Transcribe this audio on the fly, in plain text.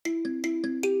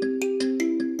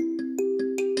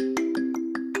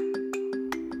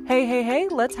Hey,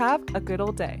 let's have a good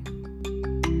old day.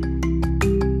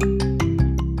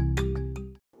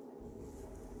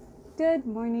 Good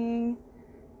morning.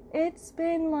 It's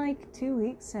been like 2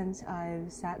 weeks since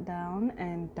I've sat down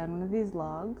and done one of these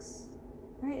vlogs.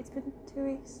 Right? It's been 2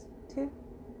 weeks. 2?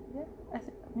 Yeah,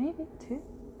 maybe 2.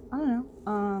 I don't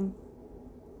know.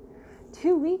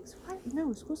 2 weeks? What?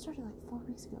 No, school started like 4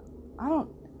 weeks ago. I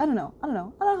don't know. I don't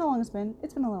know how long it's been.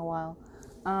 It's been a little while.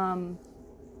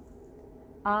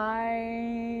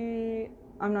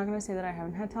 I'm not gonna say that I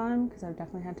haven't had time, because I've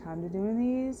definitely had time to do one of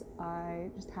these.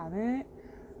 I just haven't.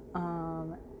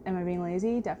 Am I being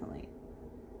lazy? Definitely.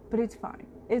 But it's fine.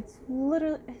 It's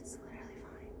literally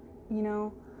fine. You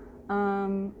know?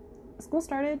 School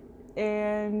started,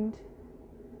 and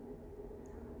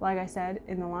like I said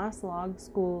in the last vlog,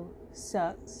 school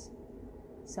sucks.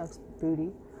 Sucks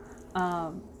booty.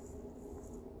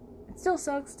 It still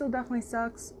sucks, still definitely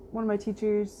sucks. One of my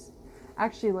teachers,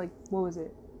 actually, like, what was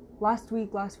it? Last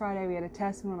Friday, we had a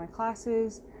test in one of my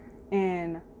classes,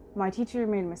 and my teacher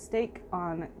made a mistake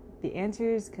on the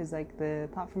answers, because, like, the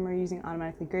platform we're using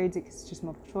automatically grades it, because it's just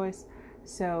multiple choice.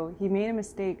 So he made a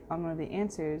mistake on one of the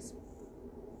answers,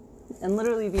 and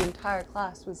literally the entire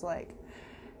class was like,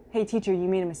 hey, teacher, you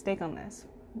made a mistake on this.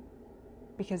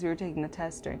 Because we were taking the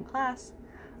test during class.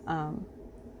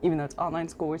 Even though it's online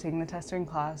school, we're taking the test during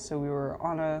class, so we were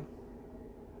on a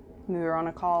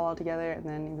call all together, and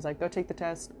then he was like, go take the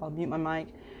test, I'll mute my mic.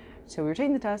 So we were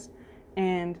taking the test,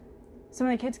 and some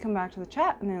of the kids come back to the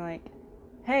chat, and they're like,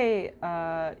 hey,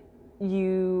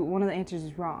 one of the answers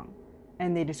is wrong.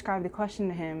 And they described the question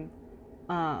to him.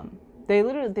 They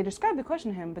described the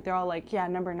question to him, but they're all like, yeah,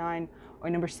 number 9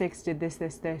 or number 6 did this.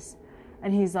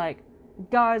 And he's like,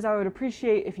 guys, I would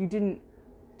appreciate if you didn't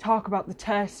talk about the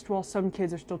test while some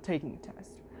kids are still taking the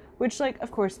test. Which, like, of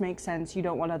course makes sense. You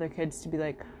don't want other kids to be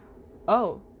like,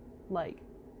 oh,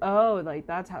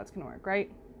 that's how it's gonna work,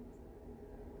 right?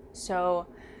 So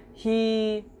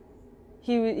he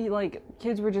like,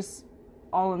 kids were just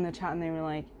all in the chat, and they were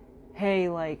like, hey,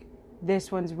 like,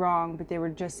 this one's wrong, but they were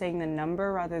just saying the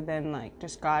number rather than, like,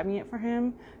 describing it for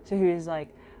him. So he was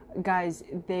like, guys,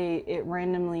 it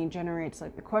randomly generates,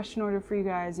 like, the question order for you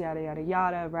guys, yada yada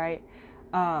yada, right?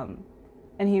 And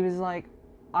he was like,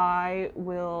 I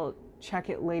will check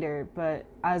it later, but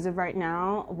as of right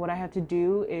now, what I have to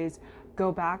do is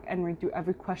go back and read through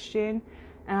every question.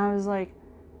 And I was like,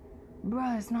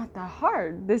 bro, it's not that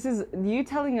hard. This is you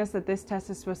telling us that this test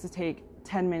is supposed to take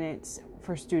 10 minutes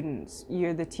for students.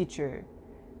 You're the teacher.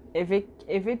 If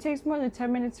it takes more than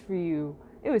 10 minutes for you,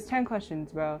 it was 10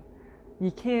 questions, bro.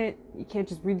 You can't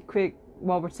just read quick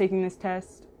while we're taking this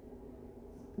test,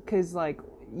 because, like,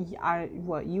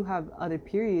 you have other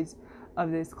periods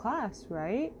of this class,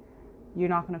 right? You're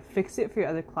not gonna fix it for your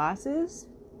other classes.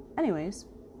 Anyways,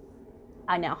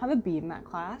 I now have a B in that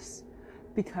class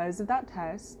because of that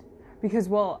test. Because,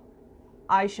 well,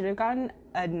 I should have gotten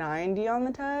a 90 on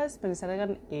the test, but instead I got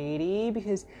an 80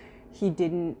 because he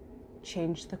didn't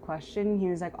change the question. He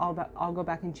was like, I'll go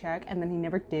back and check, and then he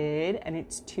never did. And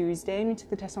it's Tuesday, and we took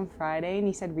the test on Friday, and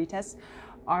he said retests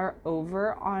are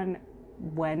over on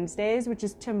Wednesdays, which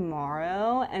is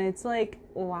tomorrow. And it's like,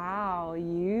 wow,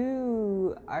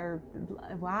 I'm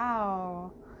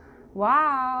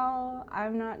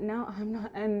not.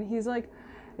 And he's like,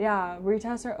 yeah,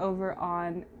 retests are over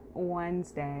on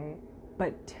Wednesday,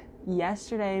 but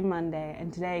yesterday, Monday,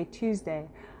 and today, Tuesday,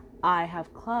 I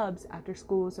have clubs after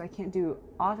school, so I can't do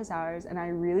office hours, and I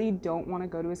really don't want to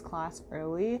go to his class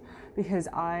early because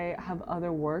I have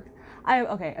other work.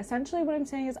 Essentially what I'm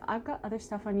saying is I've got other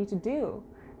stuff I need to do,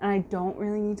 and I don't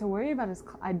really need to worry about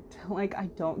I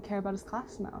don't care about his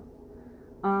class enough.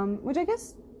 Which I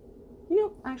guess,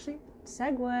 actually,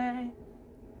 segue,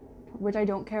 which I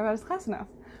don't care about his class enough.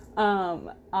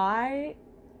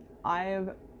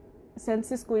 I've, since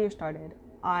the school year started,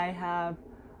 I have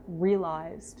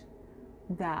realized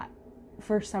that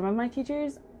for some of my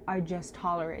teachers, I just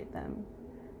tolerate them,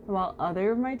 while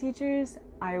other of my teachers,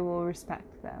 I will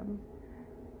respect them.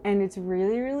 And it's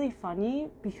really, really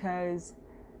funny because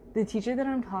the teacher that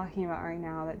I'm talking about right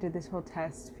now that did this whole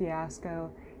test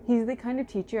fiasco, he's the kind of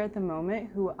teacher at the moment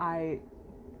who I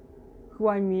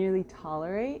merely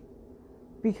tolerate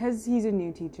because he's a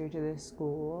new teacher to this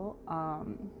school.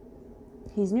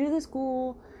 He's new to the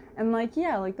school, and, like,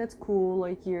 yeah, like, that's cool.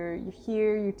 Like, you're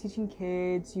here, you're teaching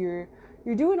kids, you're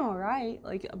doing all right.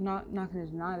 Like, I'm not going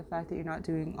to deny the fact that you're not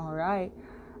doing all right.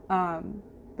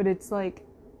 But it's like,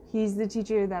 he's the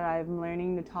teacher that I'm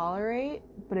learning to tolerate,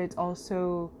 but it's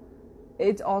also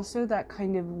that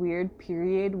kind of weird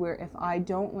period where if I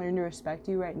don't learn to respect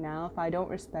you right now, if I don't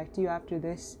respect you after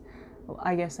this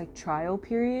I guess, like, trial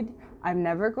period, I'm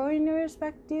never going to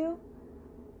respect you.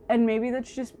 And maybe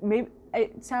that's just, maybe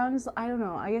it sounds, I don't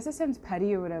know, I guess it sounds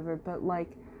petty or whatever, but,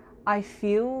 like, I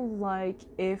feel like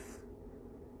if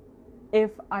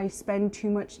I spend too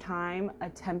much time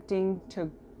attempting to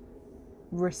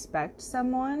respect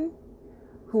someone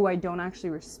who I don't actually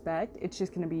respect, it's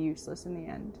just going to be useless in the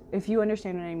end, if you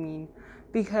understand what I mean.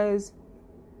 Because,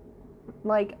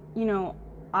 like, you know,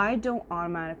 I don't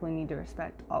automatically need to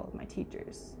respect all of my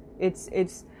teachers.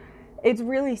 It's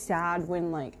really sad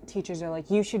when, like, teachers are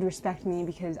like, you should respect me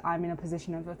because I'm in a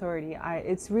position of authority.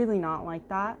 It's really not like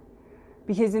that.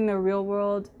 Because in the real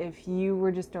world, if you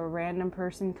were just a random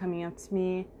person coming up to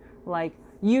me, like,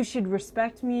 you should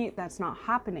respect me, that's not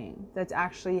happening. That's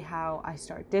actually how I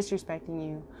start disrespecting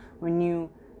you, when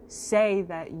you say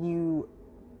that you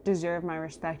deserve my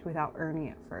respect without earning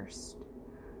it first.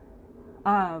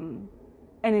 And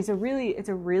it's a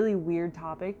really weird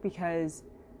topic, because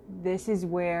this is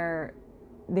where,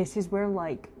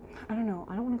 like, I don't know,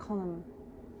 I don't want to call them,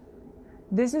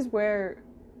 this is where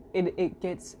it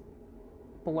gets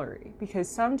blurry, because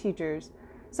some teachers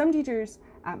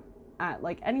at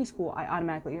like any school, I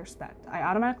automatically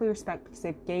respect because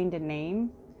they've gained a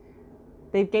name,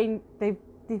 they've gained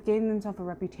themselves a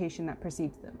reputation that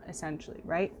precedes them, essentially,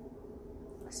 right?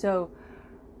 So,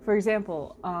 for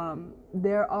example,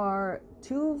 there are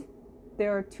two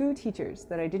teachers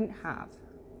that I didn't have.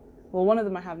 Well, one of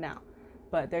them I have now,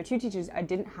 but there are two teachers I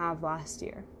didn't have last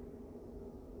year.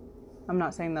 I'm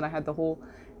not saying that I had the whole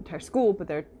entire school, but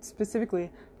there are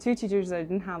specifically two teachers that I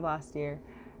didn't have last year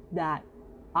that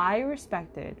I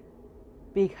respected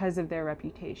because of their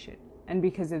reputation and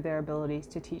because of their abilities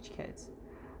to teach kids.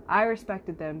 I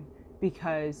respected them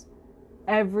because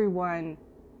everyone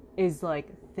is like,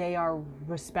 they are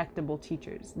respectable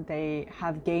teachers. They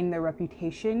have gained their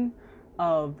reputation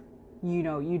of, you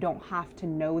know, you don't have to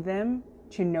know them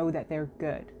to know that they're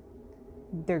good.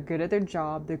 They're good at their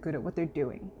job. They're good at what they're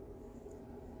doing.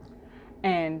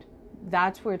 And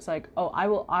that's where it's like, oh, I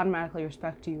will automatically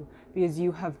respect you because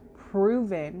you have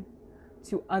proven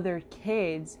to other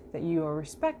kids that you are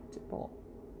respectable,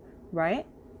 right?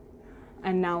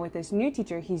 And now with this new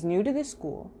teacher, he's new to this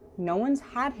school. No one's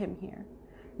had him here.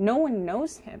 No one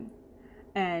knows him.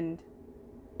 And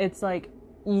it's like,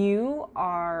 you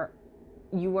are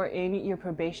in your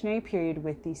probationary period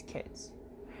with these kids.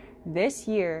 This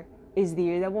year is the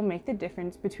year that will make the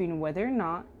difference between whether or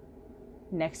not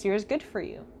next year is good for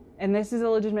you. And this is a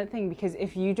legitimate thing, because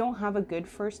if you don't have a good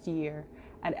first year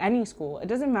at any school, it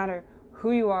doesn't matter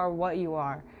who you are, what you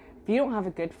are. If you don't have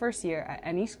a good first year at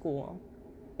any school,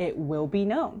 it will be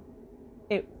known.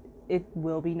 It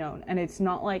will be known. And it's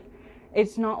not like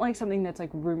something that's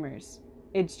like rumors.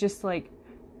 It's just like,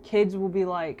 kids will be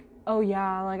like, oh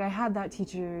yeah, like I had that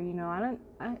teacher, you know,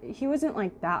 he wasn't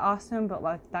like that awesome, but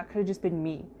like that could have just been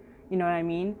me. You know what I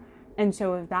mean? And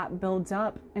so if that builds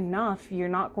up enough, you're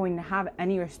not going to have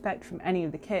any respect from any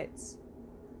of the kids.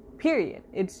 Period.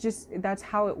 It's just, that's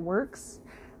how it works.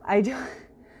 You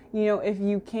know, if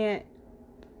you can't,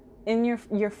 in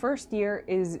your first year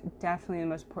is definitely the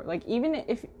most important. Like, even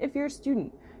if you're a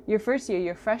student, your first year,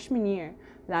 your freshman year,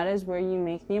 that is where you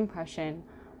make the impression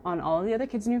on all the other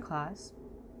kids in your class.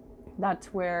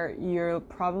 That's where you're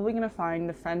probably going to find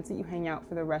the friends that you hang out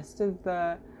for the rest of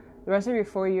your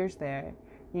 4 years there.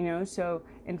 You know, so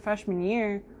in freshman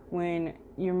year, when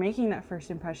you're making that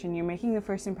first impression, you're making the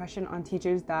first impression on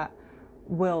teachers that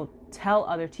will tell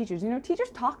other teachers. You know, teachers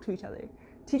talk to each other.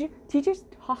 Teachers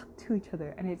talk to each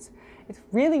other, and it's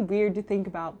really weird to think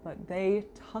about, but they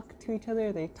talk to each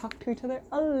other. They talk to each other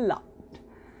a lot.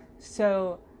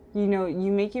 So, you know,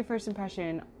 you make your first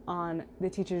impression on the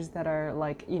teachers that are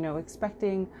like, you know,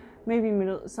 expecting maybe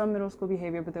some middle school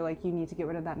behavior, but they're like, you need to get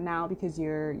rid of that now because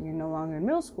you're no longer in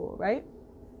middle school, right?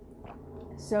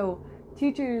 So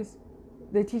the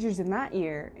teachers in that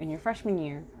year, in your freshman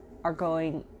year, are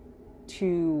going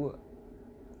to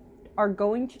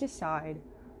decide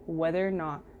whether or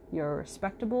not you're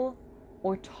respectable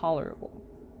or tolerable.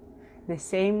 The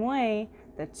same way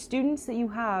that students that you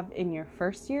have in your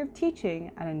first year of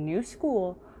teaching at a new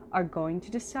school are going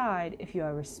to decide if you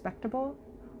are respectable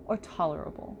or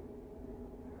tolerable.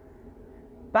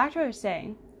 Back to what I was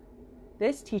saying,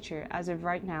 this teacher, as of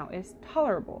right now, is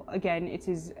tolerable. Again, it's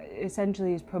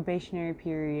essentially his probationary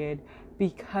period,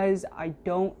 because I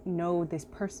don't know this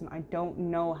person. I don't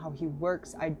know how he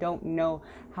works. I don't know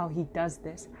how he does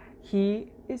this.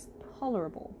 He is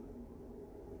tolerable.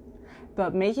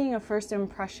 But making a first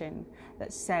impression the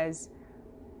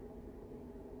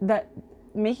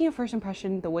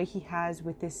way he has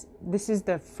with this is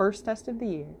the first test of the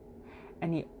year,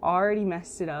 and he already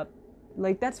messed it up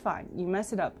Like, that's fine. You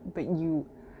mess it up, but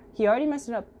he already messed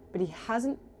it up, but he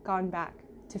hasn't gone back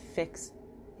to fix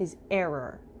his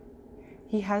error.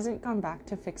 He hasn't gone back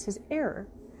to fix his error.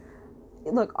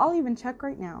 Look, I'll even check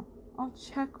right now. I'll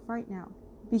check right now.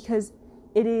 Because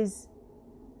it is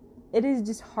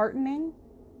disheartening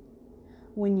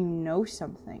when you know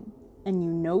something and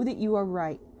you know that you are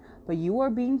right, but you are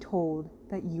being told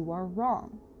that you are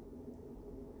wrong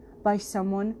by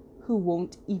someone who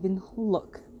won't even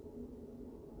look.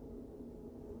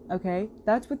 Okay?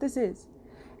 That's what this is.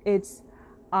 It's,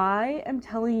 I am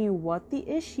telling you what the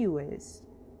issue is,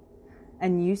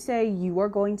 and you say you are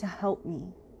going to help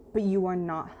me, but you are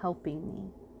not helping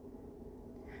me.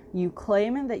 You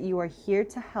claim that you are here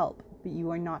to help, but you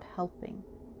are not helping.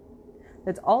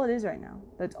 That's all it is right now.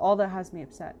 That's all that has me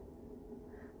upset.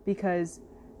 Because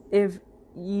if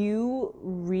you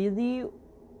really...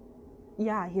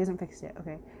 Yeah, he hasn't fixed it.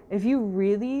 Okay. If you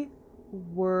really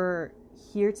were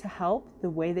here to help the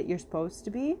way that you're supposed to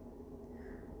be,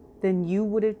 then you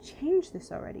would have changed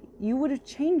this already. You would have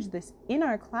changed this in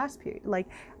our class period. Like,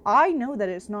 I know that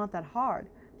it's not that hard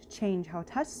to change how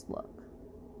tests look.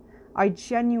 I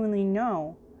genuinely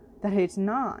know that it's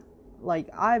not. Like,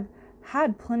 I've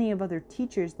had plenty of other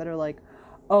teachers that are like,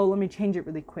 oh, let me change it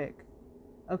really quick.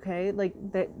 Okay? Like,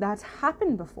 that's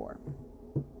happened before.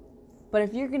 But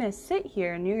if you're going to sit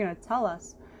here and you're going to tell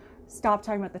us, stop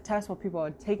talking about the test while people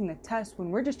are taking the test, when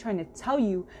we're just trying to tell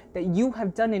you that you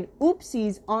have done an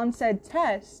oopsies on said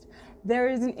test, there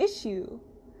is an issue.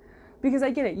 Because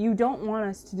I get it. You don't want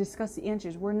us to discuss the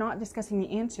answers. We're not discussing the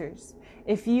answers.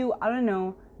 If you, I don't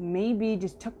know, maybe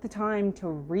just took the time to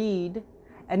read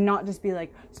and not just be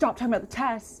like, stop talking about the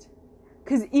test.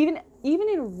 Because even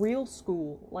in real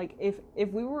school, like if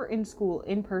we were in school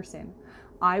in person,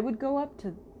 I would go up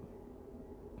to,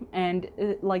 and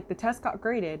like the test got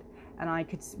graded and I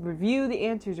could review the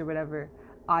answers or whatever,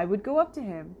 I would go up to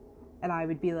him and I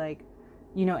would be like,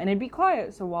 you know, and it'd be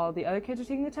quiet, so while the other kids are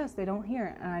taking the test, they don't hear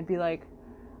it. And I'd be like,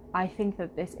 I think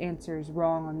that this answer is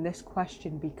wrong on this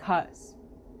question because.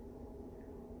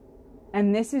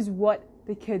 And this is what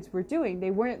the kids were doing.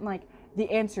 They weren't like, the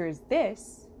answer is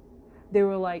this. They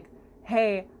were like,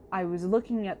 hey, I was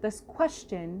looking at this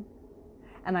question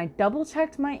and I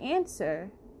double-checked my answer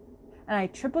and I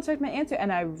triple-checked my answer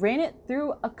and I ran it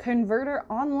through a converter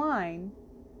online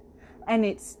and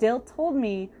it still told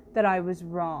me that I was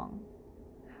wrong.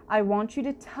 I want you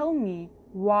to tell me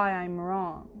why I'm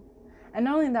wrong. And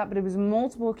not only that, but it was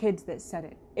multiple kids that said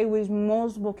it. It was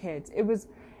multiple kids. It was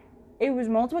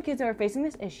multiple kids that were facing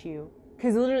this issue.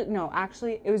 Because literally, no,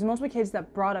 actually, it was multiple kids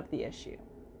that brought up the issue.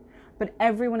 But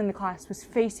everyone in the class was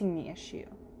facing the issue.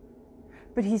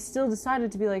 But he still decided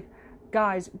to be like,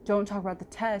 guys, don't talk about the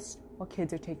test while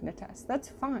kids are taking the test. That's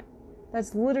fine.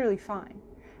 That's literally fine.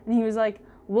 And he was like,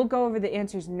 we'll go over the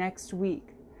answers next week.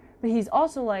 But he's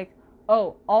also like,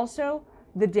 oh, also,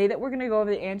 the day that we're going to go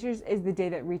over the answers is the day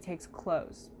that retakes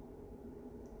close.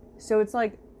 So it's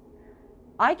like,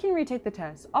 I can retake the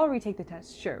test. I'll retake the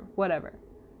test. Sure, whatever.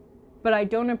 But I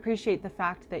don't appreciate the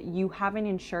fact that you haven't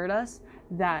ensured us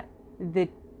that the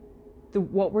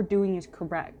what we're doing is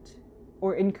correct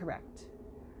or incorrect.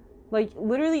 Like,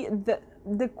 literally,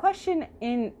 the question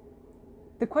in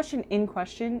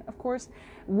question, of course,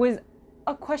 was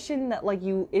a question that, like,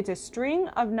 it's a string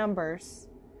of numbers,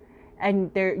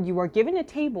 and there you are given a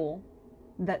table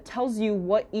that tells you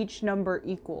what each number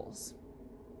equals,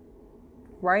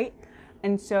 right?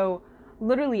 And so,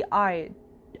 literally, because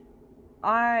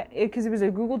it was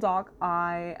a Google Doc,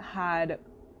 I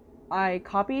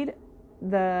copied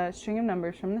the string of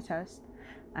numbers from the test,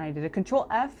 and I did a Control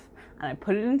F, and I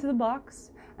put it into the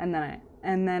box, and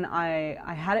then I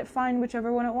had it find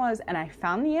whichever one it was, and I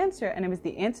found the answer, and it was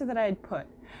the answer that I had put.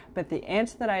 But the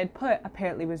answer that I had put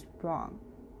apparently was wrong.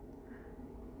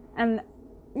 And,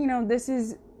 you know,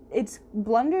 it's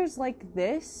blunders like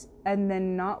this, and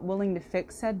then not willing to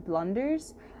fix said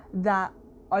blunders, that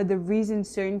are the reason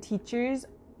certain teachers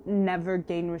never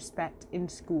gain respect in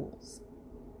schools.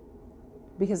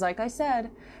 Because like I said,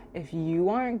 if you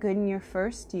aren't good in your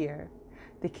first year,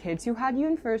 the kids who had you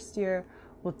in first year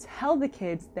will tell the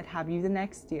kids that have you the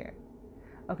next year.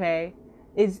 Okay?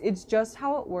 It's just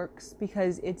how it works,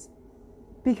 because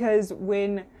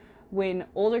when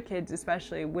older kids,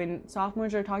 especially when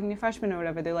sophomores are talking to freshmen or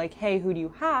whatever, they're like, hey, who do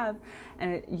you have?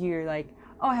 And you're like,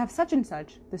 oh, I have such and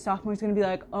such. The sophomore's going to be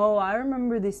like, oh, I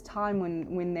remember this time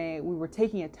when we were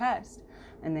taking a test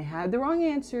and they had the wrong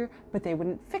answer, but they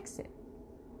wouldn't fix it.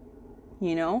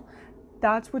 You know,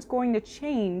 that's what's going to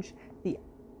change the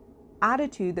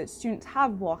attitude that students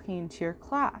have walking into your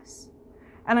class.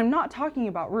 And I'm not talking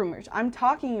about rumors. I'm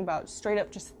talking about straight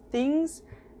up just things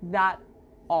that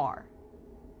are.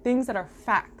 Things that are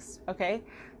facts, okay?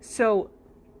 So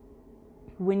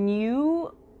when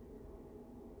you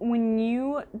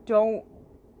don't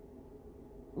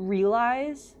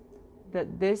realize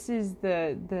that this is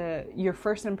your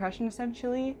first impression,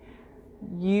 essentially,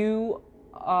 you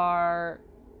are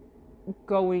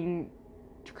going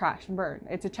to crash and burn.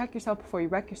 It's a check yourself before you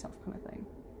wreck yourself kind of thing.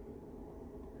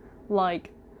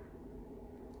 Like,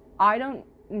 I don't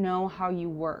know how you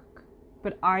work,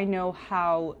 but I know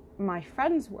how my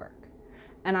friends work,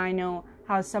 and I know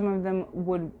how some of them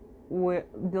would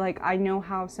like, I know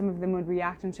how some of them would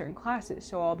react in certain classes.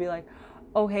 So I'll be like,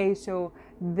 oh, hey, so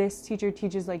this teacher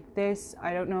teaches like this.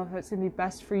 I don't know if that's going to be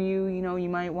best for you. You know, you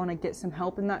might want to get some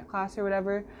help in that class or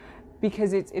whatever,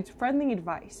 because it's friendly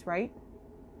advice, right?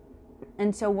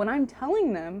 And so when I'm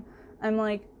telling them, I'm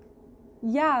like,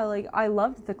 yeah, like, I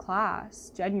loved the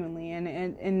class, genuinely.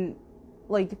 And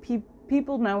like,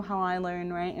 people know how I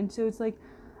learn, right? And so it's like,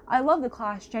 I love the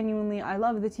class genuinely. I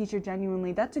love the teacher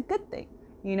genuinely. That's a good thing.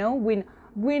 You know, when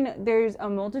there's a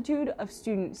multitude of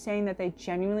students saying that they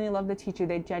genuinely love the teacher,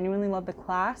 they genuinely love the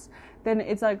class, then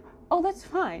it's like, oh, that's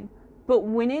fine. But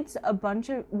when it's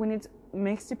when it's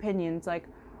mixed opinions, like,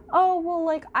 oh, well,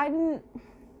 like, I didn't,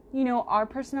 you know, our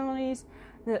personalities,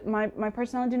 my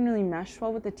personality didn't really mesh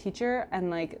well with the teacher, and,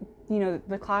 like, you know,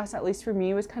 the class, at least for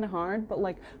me, was kind of hard, but,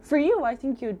 like, for you, I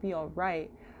think you would be all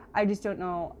right. I just don't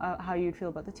know how you'd feel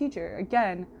about the teacher.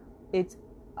 Again, it's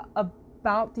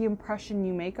about the impression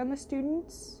you make on the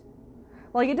students.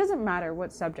 Like, it doesn't matter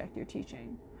what subject you're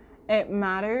teaching. It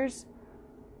matters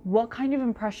what kind of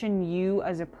impression you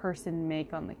as a person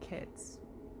make on the kids.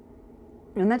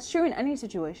 And that's true in any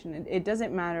situation. It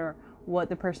doesn't matter what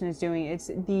the person is doing. It's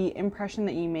the impression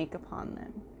that you make upon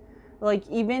them. Like,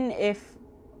 even if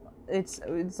it's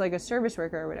like a service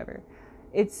worker or whatever,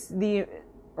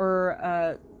 or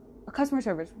a customer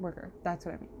service worker. That's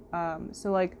what I mean.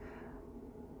 So, like,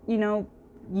 you know,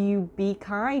 you be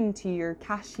kind to your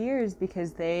cashiers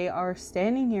because they are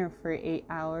standing here for 8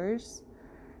 hours,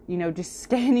 you know, just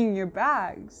scanning your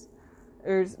bags,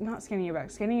 or not scanning your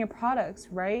bags, scanning your products,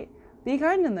 right? Be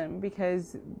kind to them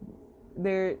because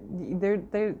they're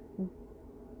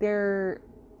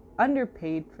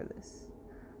underpaid for this.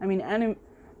 I mean, and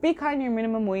be kind to your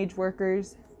minimum wage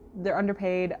workers. They're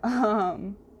underpaid.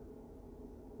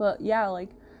 But yeah,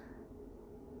 like,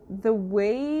 the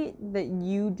way that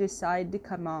you decide to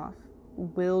come off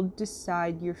will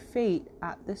decide your fate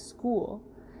at the school.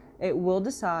 It will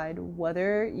decide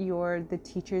whether you're the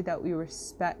teacher that we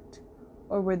respect,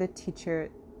 or you're the teacher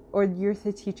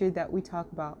that we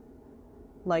talk about.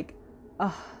 Like,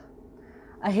 I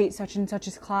hate such and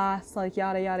such's class, like,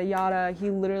 yada, yada, yada.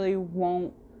 He literally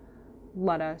won't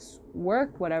let us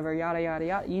work, whatever, yada, yada,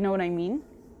 yada. You know what I mean?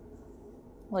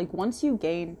 Like, once you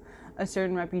gain a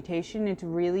certain reputation, it's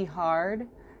really hard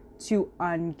to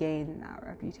ungain that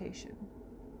reputation.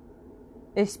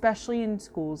 Especially in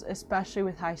schools, especially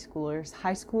with high schoolers.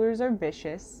 High schoolers are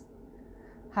vicious.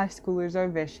 High schoolers are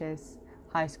vicious.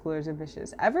 High schoolers are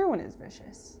vicious. Everyone is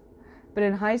vicious. But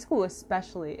in high school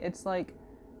especially, it's like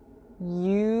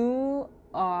you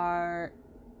are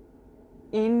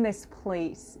in this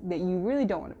place that you really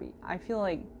don't want to be. I feel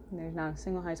like there's not a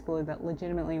single high schooler that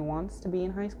legitimately wants to be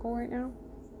in high school right now.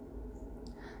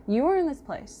 You are in this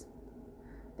place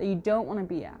that you don't want to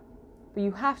be at, but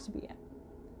you have to be at,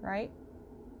 right?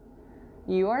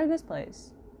 You are in this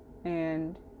place,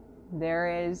 and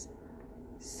there is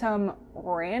some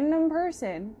random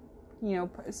person, you know,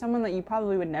 someone that you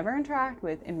probably would never interact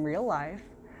with in real life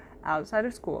outside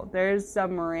of school. There's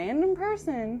some random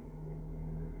person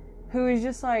who is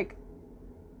just like,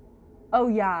 oh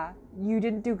yeah, you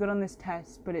didn't do good on this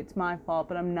test, but it's my fault,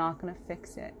 but I'm not going to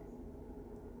fix it.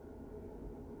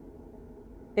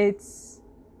 It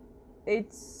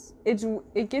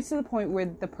gets to the point where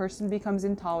the person becomes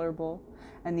intolerable,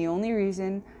 and the only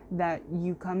reason that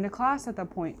you come to class at that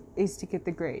point is to get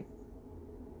the grade.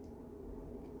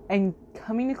 And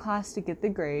coming to class to get the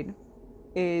grade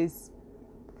is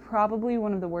probably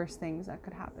one of the worst things that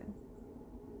could happen.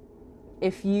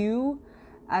 If you,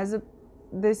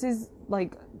 this is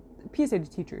like PSA to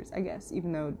teachers, I guess,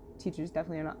 even though teachers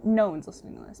definitely are not, no one's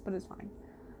listening to this, but it's fine.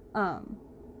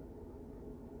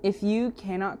 If you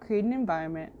cannot create an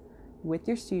environment with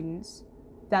your students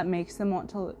that makes them want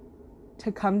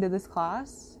to come to this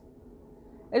class,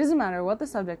 it doesn't matter what the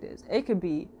subject is. It could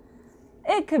be,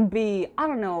 I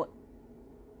don't know,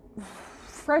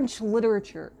 French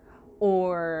literature,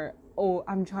 or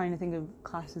I'm trying to think of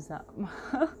classes that, I'm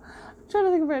trying to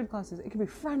think of random classes. It could be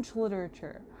French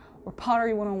literature, or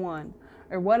Pottery 101,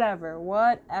 or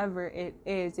whatever it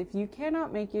is. If you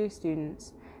cannot make your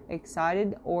students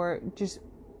excited or just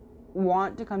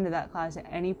want to come to that class at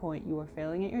any point, you are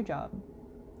failing at your job.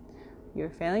 You're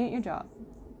failing at your job.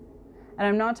 And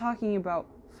I'm not talking about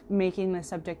making the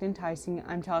subject enticing.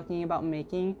 I'm talking about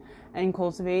making and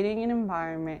cultivating an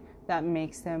environment that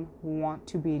makes them want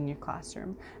to be in your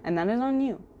classroom. And that is on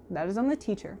you. That is on the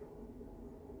teacher.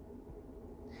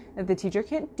 If the teacher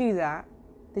can't do that,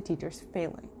 the teacher's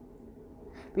failing.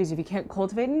 Because if you can't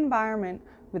cultivate an environment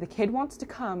where the kid wants to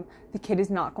come, the kid is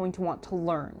not going to want to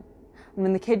learn. And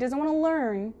when the kid doesn't want to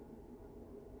learn,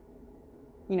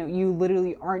 you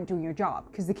literally aren't doing your job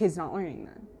because the kid's not learning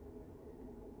then.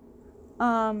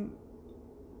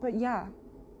 But yeah.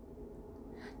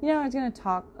 I was going to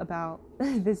talk about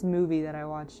this movie that I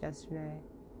watched yesterday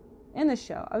and the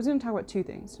show. I was going to talk about two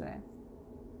things today.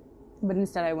 But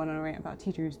instead I went on a rant about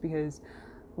teachers because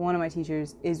one of my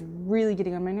teachers is really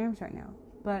getting on my nerves right now.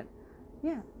 But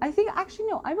yeah, I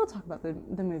will talk about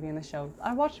the movie and the show.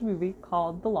 I watched a movie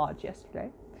called The Lodge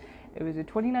yesterday. It was a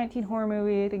 2019 horror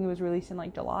movie. I think it was released in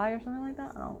like July or something like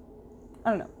that. I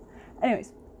don't know.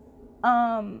 Anyways,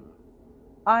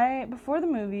 before the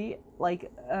movie,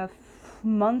 like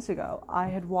months ago, I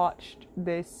had watched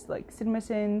this like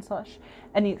CinemaSin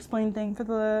 / Any Explained thing for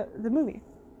the movie.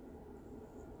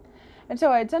 And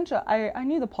so I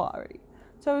knew the plot already.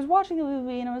 So I was watching the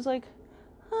movie and I was like,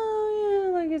 oh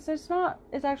yeah, like it's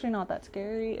actually not that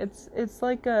scary. It's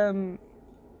like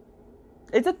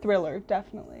it's a thriller,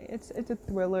 definitely. It's a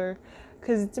thriller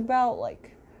because it's about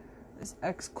like this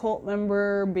ex-cult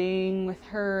member being with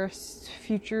her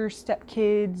future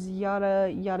stepkids, yada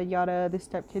yada yada. The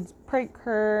stepkids prank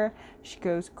her. She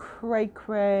goes cray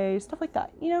cray, stuff like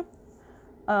that,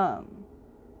 and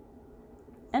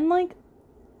like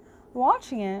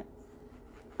watching it,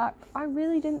 I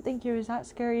really didn't think it was that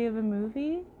scary of a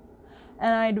movie.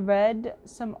 And I'd read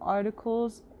some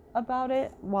articles about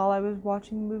it while I was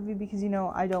watching the movie because,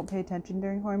 I don't pay attention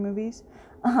during horror movies.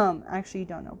 Actually, you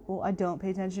don't know. Well, I don't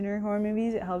pay attention during horror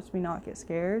movies. It helps me not get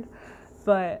scared.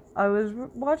 But I was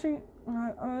watching it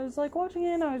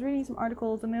and I was reading some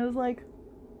articles and it was like,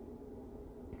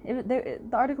 the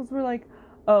articles were like,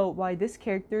 oh, why this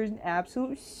character is an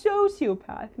absolute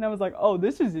sociopath. And I was like, oh,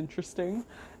 this is interesting.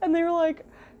 And they were like,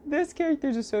 this character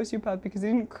is a sociopath because they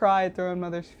didn't cry at their own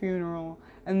mother's funeral.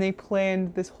 And they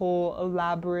planned this whole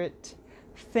elaborate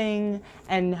thing.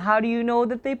 And how do you know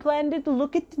that they planned it?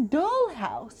 Look at the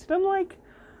dollhouse. And I'm like,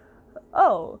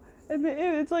 oh. And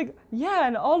it's like, yeah,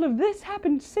 and all of this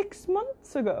happened 6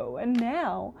 months ago. And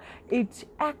now it's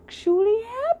actually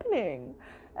happening.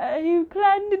 He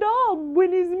planned it all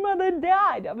when his mother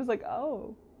died. I was like,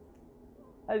 oh,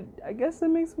 I guess that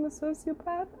makes him a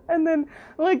sociopath. And then,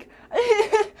 like,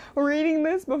 reading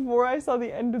this before I saw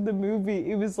the end of the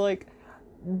movie, it was like,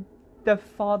 the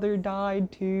father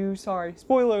died too. Sorry,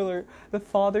 spoiler alert. The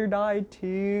father died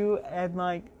too. And,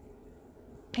 like,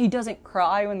 he doesn't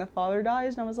cry when the father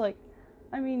dies. And I was like,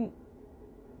 I mean,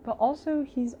 but also,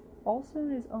 he's also in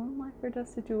his own life or death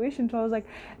situation. So I was like,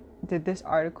 did this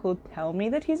article tell me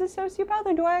that he's a sociopath,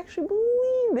 or do I actually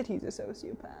believe that he's a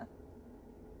sociopath?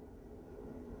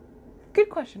 Good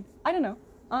question. I don't know.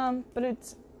 But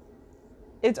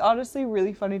it's honestly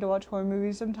really funny to watch horror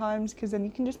movies sometimes, because then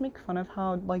you can just make fun of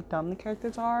how, like, dumb the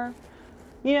characters are.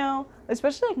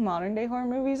 Especially, like, modern day horror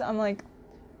movies. I'm like,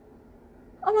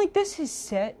 this is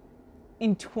set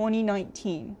in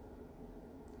 2019.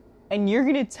 And you're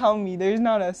gonna tell me there's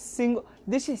not a single...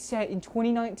 This is set in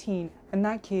 2019, and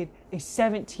that kid is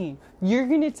 17. You're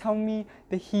gonna tell me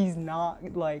that he's not,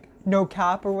 like, no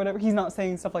cap or whatever. He's not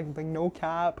saying stuff like no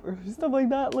cap or stuff like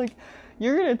that. Like,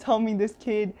 you're gonna tell me this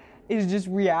kid is just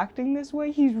reacting this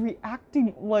way? He's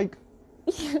reacting like...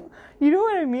 You know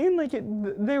what I mean? Like,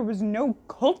 there was no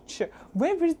culture.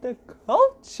 Where was the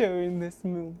culture in this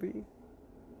movie?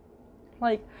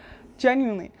 Like,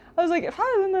 genuinely. I was like, if I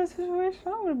was in that situation,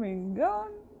 I would have been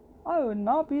gone. I would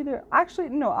not be there. Actually,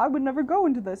 no, I would never go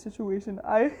into that situation.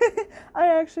 I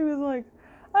actually was like,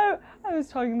 I was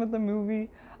talking about the movie.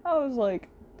 I was like,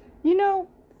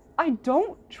 I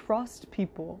don't trust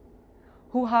people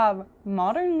who have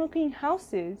modern-looking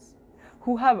houses,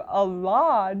 who have a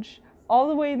lodge all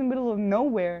the way in the middle of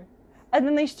nowhere, and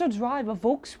then they still drive a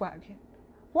Volkswagen.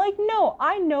 Like, no,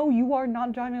 I know you are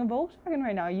not driving a Volkswagen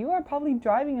right now. You are probably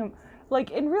driving a...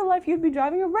 Like, in real life, you'd be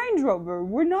driving a Range Rover.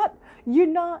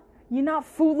 You're not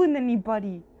fooling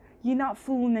anybody. You're not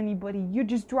fooling anybody. You're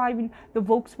just driving the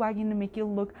Volkswagen to make you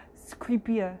look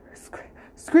creepier.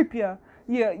 Creepier.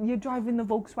 Yeah, you're driving the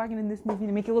Volkswagen in this movie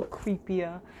to make it look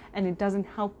creepier. And it doesn't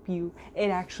help you. It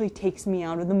actually takes me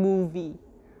out of the movie.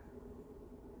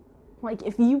 Like,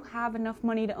 if you have enough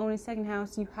money to own a second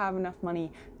house, you have enough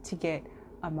money to get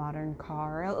a modern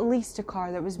car, at least a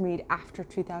car that was made after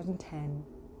 2010.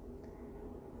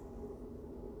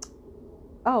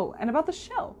 Oh, and about the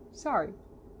show. Sorry.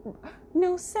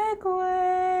 No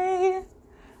segue.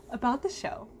 About the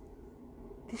show.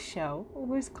 The show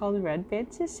was called Red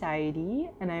Band Society,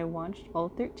 and I watched all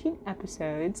 13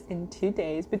 episodes in 2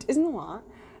 days, which isn't a lot,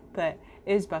 but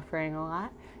it is buffering a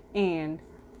lot. And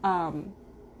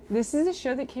this is a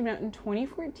show that came out in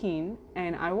 2014,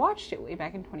 and I watched it way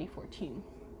back in 2014.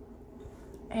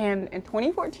 And in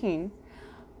 2014,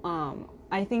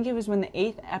 I think it was when the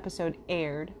 8th episode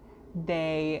aired,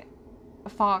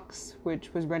 Fox,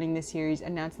 which was running the series,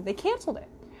 announced that they canceled it.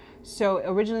 So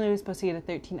originally it was supposed to get a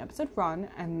 13 episode run,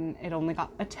 and it only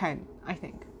got a 10, I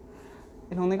think.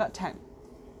 It only got 10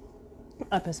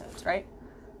 episodes, right?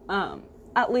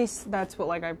 At least that's what,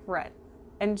 like, I've read.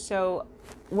 And so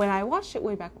when I watched it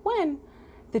way back when,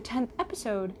 the 10th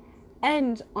episode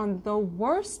ends on the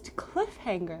worst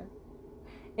cliffhanger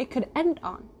it could end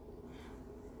on.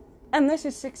 And this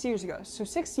is 6 years ago. So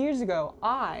 6 years ago,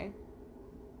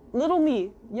 little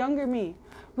me, younger me,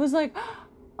 was like,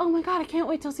 oh my god, I can't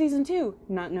wait till season 2.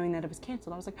 Not knowing that it was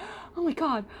canceled. I was like, oh my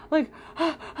god, like,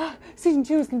 season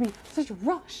 2 is going to be such a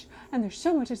rush. And there's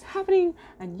so much is happening.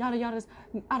 And yada yada's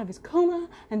out of his coma.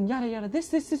 And yada yada this,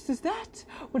 that.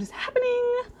 What is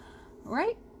happening?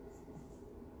 Right?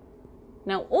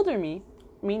 Now, older me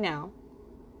now,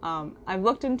 I've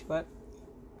looked into it.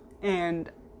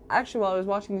 And actually, while I was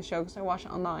watching the show, because I watched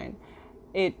it online,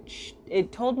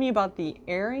 it told me about the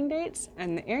airing dates,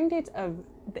 and the airing date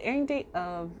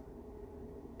of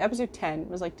episode 10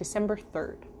 was like December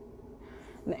 3rd.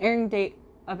 And the airing date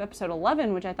of episode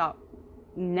 11, which I thought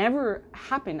never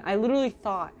happened. I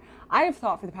have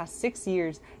thought for the past 6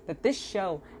 years that this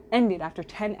show ended after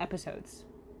 10 episodes.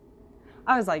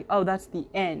 I was like, oh, that's the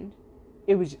end.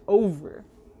 It was over.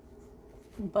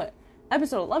 But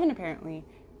episode 11 apparently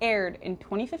aired in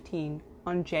 2015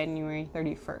 on January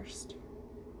 31st.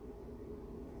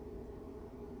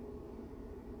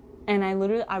 And I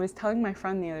was telling my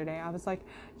friend the other day, I was like,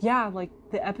 yeah, like,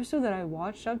 the episode that I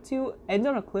watched up to ends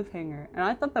on a cliffhanger. And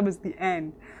I thought that was the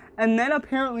end. And then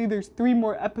apparently there's 3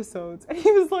 more episodes. And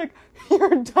he was like,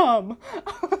 you're dumb.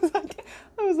 I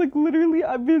was like, literally,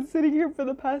 I've been sitting here for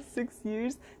the past 6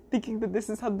 years thinking that this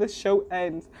is how the show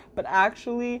ends. But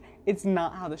actually, it's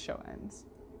not how the show ends.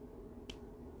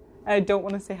 I don't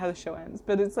want to say how the show ends,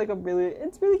 but it's like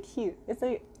it's really cute. It's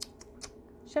like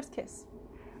chef's kiss.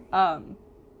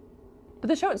 But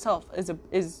the show itself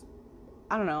is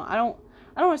I don't know. I don't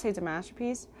want to say it's a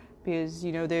masterpiece because,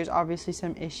 you know, there's obviously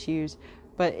some issues,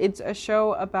 but it's a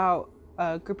show about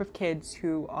a group of kids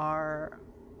who are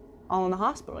all in the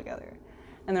hospital together,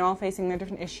 and they're all facing their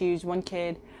different issues. One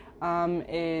kid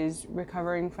is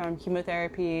recovering from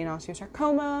chemotherapy and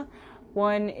osteosarcoma.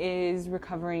 One is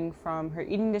recovering from her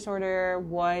eating disorder.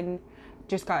 One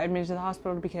just got admitted to the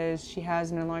hospital because she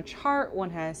has an enlarged heart. One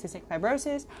has cystic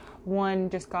fibrosis. One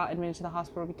just got admitted to the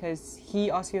hospital because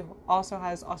he also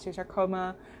has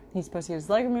osteosarcoma. He's supposed to get his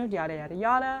leg removed, yada, yada,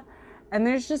 yada. And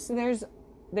there's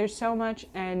so much,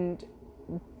 and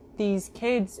these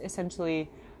kids essentially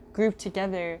group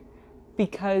together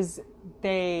because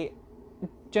I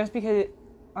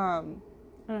don't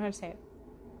know how to say it.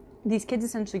 These kids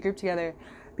essentially group together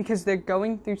because they're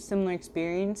going through similar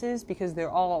experiences, because they're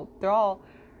all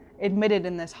admitted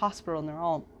in this hospital, and they're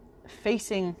all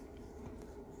facing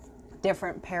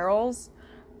different perils,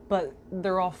 but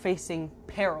they're all facing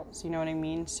perils, you know what I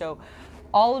mean? So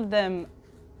all of them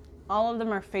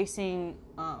are facing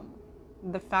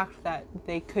the fact that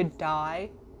they could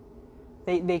die.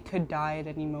 They could die at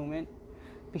any moment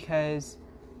because,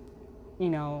 you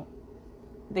know,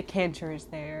 the cancer is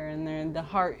there, and the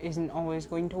heart isn't always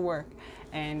going to work,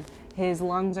 and his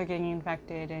lungs are getting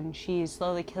infected, and she is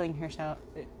slowly killing herself.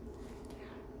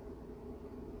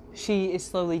 She is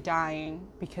slowly dying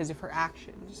because of her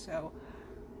actions. So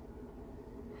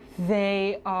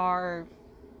they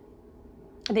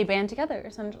band together.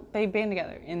 Essentially, they band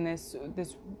together in this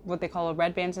what they call a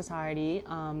Red Band Society,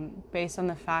 based on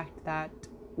the fact that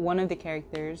one of the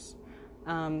characters,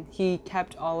 he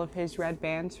kept all of his red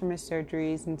bands from his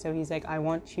surgeries, and so he's like, I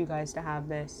want you guys to have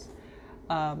this,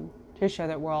 to show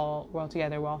that we're all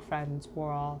together, we're all friends,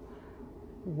 we're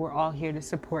all here to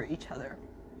support each other.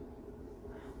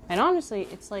 And honestly,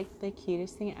 it's like the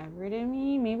cutest thing ever to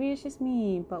me. Maybe it's just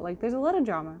me, but like, there's a lot of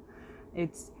drama.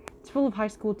 It's full of high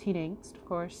school teen angst, of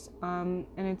course, and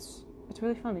it's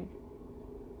really funny.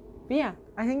 But yeah,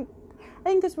 I think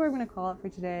that's what we're gonna call it for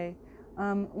today.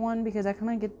 One, because I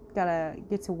kind of gotta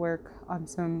get to work on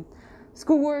some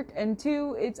schoolwork, and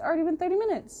two, it's already been 30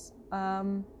 minutes.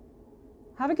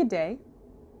 Have a good day.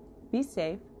 be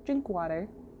safe, drink water,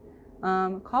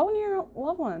 call one of your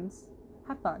loved ones,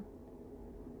 have fun,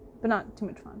 but not too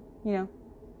much fun,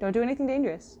 Don't do anything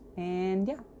dangerous, and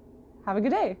yeah, have a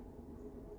good day.